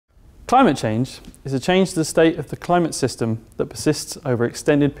Climate change is a change to the state of the climate system that persists over an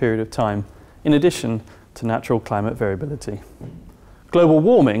extended period of time, in addition to natural climate variability. Global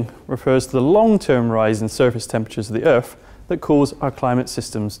warming refers to the long-term rise in surface temperatures of the Earth that cause our climate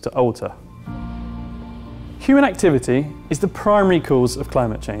systems to alter. Human activity is the primary cause of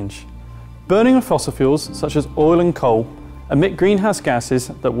climate change. Burning of fossil fuels, such as oil and coal, emit greenhouse gases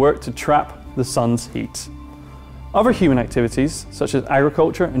that work to trap the sun's heat. Other human activities, such as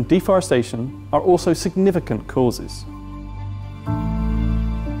agriculture and deforestation, are also significant causes.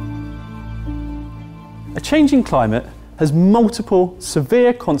 A changing climate has multiple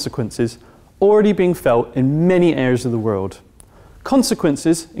severe consequences already being felt in many areas of the world.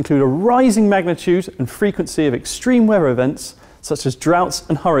 Consequences include a rising magnitude and frequency of extreme weather events such as droughts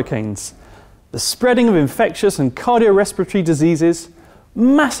and hurricanes, the spreading of infectious and cardiorespiratory diseases,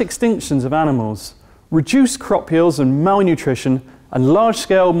 mass extinctions of animals, reduced crop yields and malnutrition, and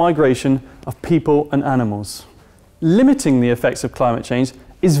large-scale migration of people and animals. Limiting the effects of climate change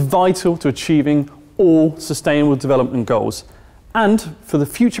is vital to achieving all sustainable development goals and for the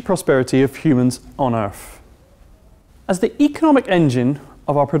future prosperity of humans on Earth. As the economic engine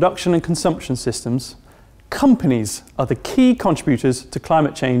of our production and consumption systems, companies are the key contributors to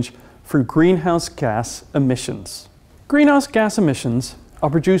climate change through greenhouse gas emissions. Greenhouse gas emissions are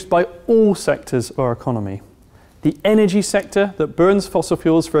produced by all sectors of our economy. The energy sector that burns fossil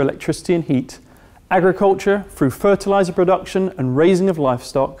fuels for electricity and heat, agriculture through fertilizer production and raising of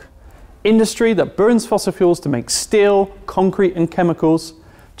livestock, industry that burns fossil fuels to make steel, concrete and chemicals,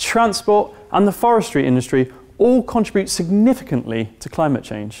 transport and the forestry industry all contribute significantly to climate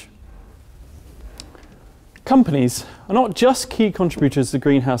change. Companies are not just key contributors to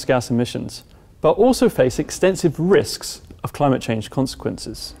greenhouse gas emissions, but also face extensive risks of climate change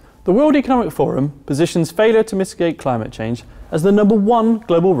consequences. The World Economic Forum positions failure to mitigate climate change as the #1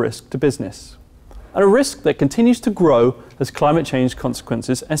 global risk to business, and a risk that continues to grow as climate change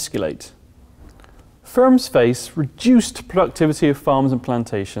consequences escalate. Firms face reduced productivity of farms and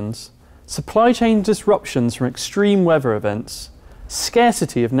plantations, supply chain disruptions from extreme weather events,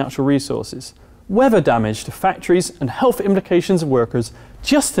 scarcity of natural resources, weather damage to factories and health implications of workers,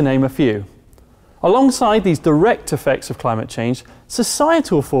 just to name a few. Alongside these direct effects of climate change,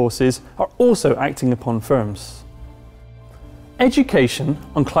 societal forces are also acting upon firms. Education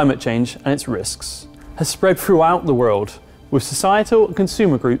on climate change and its risks has spread throughout the world, with societal and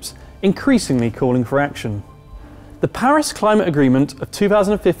consumer groups increasingly calling for action. The Paris Climate Agreement of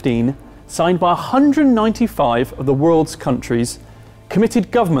 2015, signed by 195 of the world's countries, committed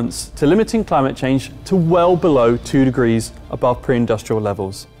governments to limiting climate change to well below 2 degrees above pre-industrial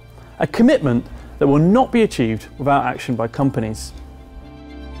levels, a commitment that will not be achieved without action by companies.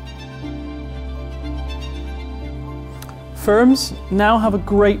 Firms now have a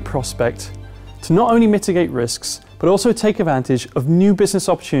great prospect to not only mitigate risks, but also take advantage of new business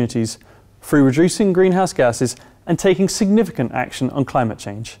opportunities through reducing greenhouse gases and taking significant action on climate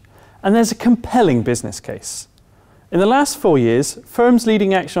change. And there's a compelling business case. In the last 4 years, firms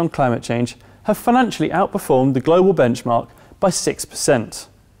leading action on climate change have financially outperformed the global benchmark by 6%.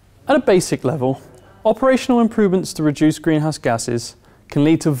 At a basic level, operational improvements to reduce greenhouse gases can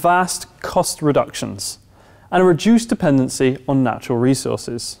lead to vast cost reductions and a reduced dependency on natural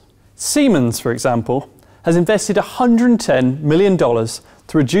resources. Siemens, for example, has invested $110 million to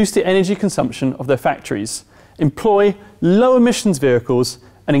reduce the energy consumption of their factories, employ low emissions vehicles,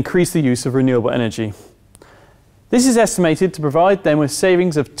 and increase the use of renewable energy. This is estimated to provide them with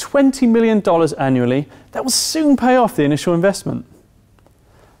savings of $20 million annually that will soon pay off the initial investment.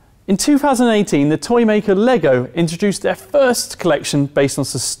 In 2018, the toy maker Lego introduced their first collection based on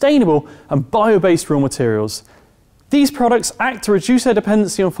sustainable and bio-based raw materials. These products act to reduce their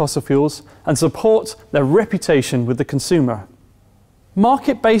dependency on fossil fuels and support their reputation with the consumer.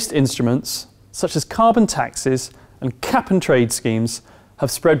 Market-based instruments, such as carbon taxes and cap-and-trade schemes,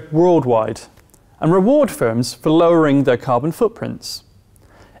 have spread worldwide and reward firms for lowering their carbon footprints.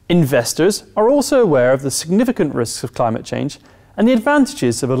 Investors are also aware of the significant risks of climate change and the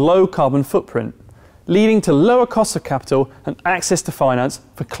advantages of a low carbon footprint, leading to lower costs of capital and access to finance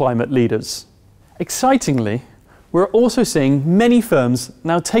for climate leaders. Excitingly, we're also seeing many firms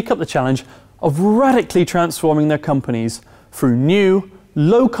now take up the challenge of radically transforming their companies through new,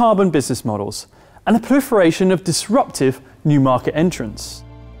 low-carbon business models and the proliferation of disruptive new market entrants.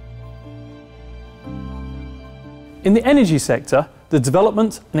 In the energy sector, the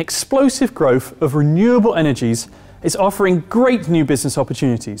development and explosive growth of renewable energies is offering great new business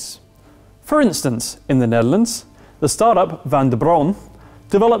opportunities. For instance, in the Netherlands, the startup Van der Bron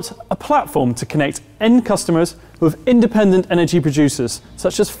developed a platform to connect end customers with independent energy producers,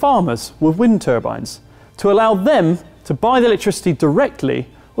 such as farmers with wind turbines, to allow them to buy the electricity directly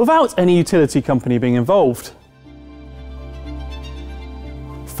without any utility company being involved.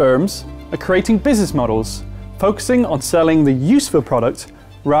 Firms are creating business models focusing on selling the use of a product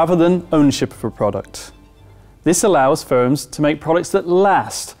rather than ownership of a product. This allows firms to make products that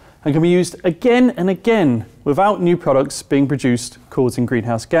last and can be used again and again without new products being produced causing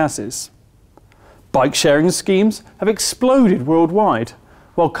greenhouse gases. Bike sharing schemes have exploded worldwide,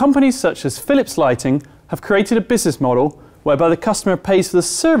 while companies such as Philips Lighting have created a business model whereby the customer pays for the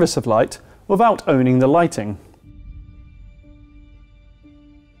service of light without owning the lighting.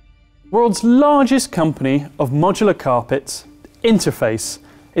 The world's largest company of modular carpets, Interface,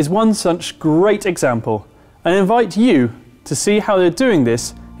 is one such great example, and I invite you to see how they're doing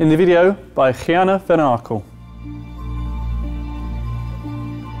this in the video by Gianna Van Arkel.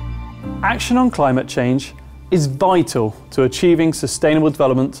 Action on climate change is vital to achieving sustainable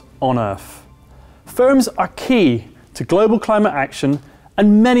development on Earth. Firms are key to global climate action,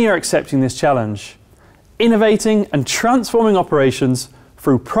 and many are accepting this challenge, innovating and transforming operations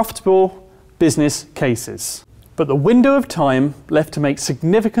through profitable business cases. But the window of time left to make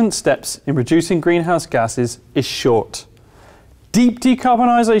significant steps in reducing greenhouse gases is short. Deep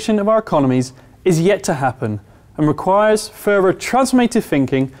decarbonisation of our economies is yet to happen and requires further transformative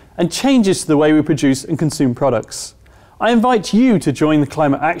thinking and changes to the way we produce and consume products. I invite you to join the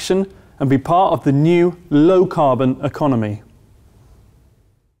climate action and be part of the new low-carbon economy.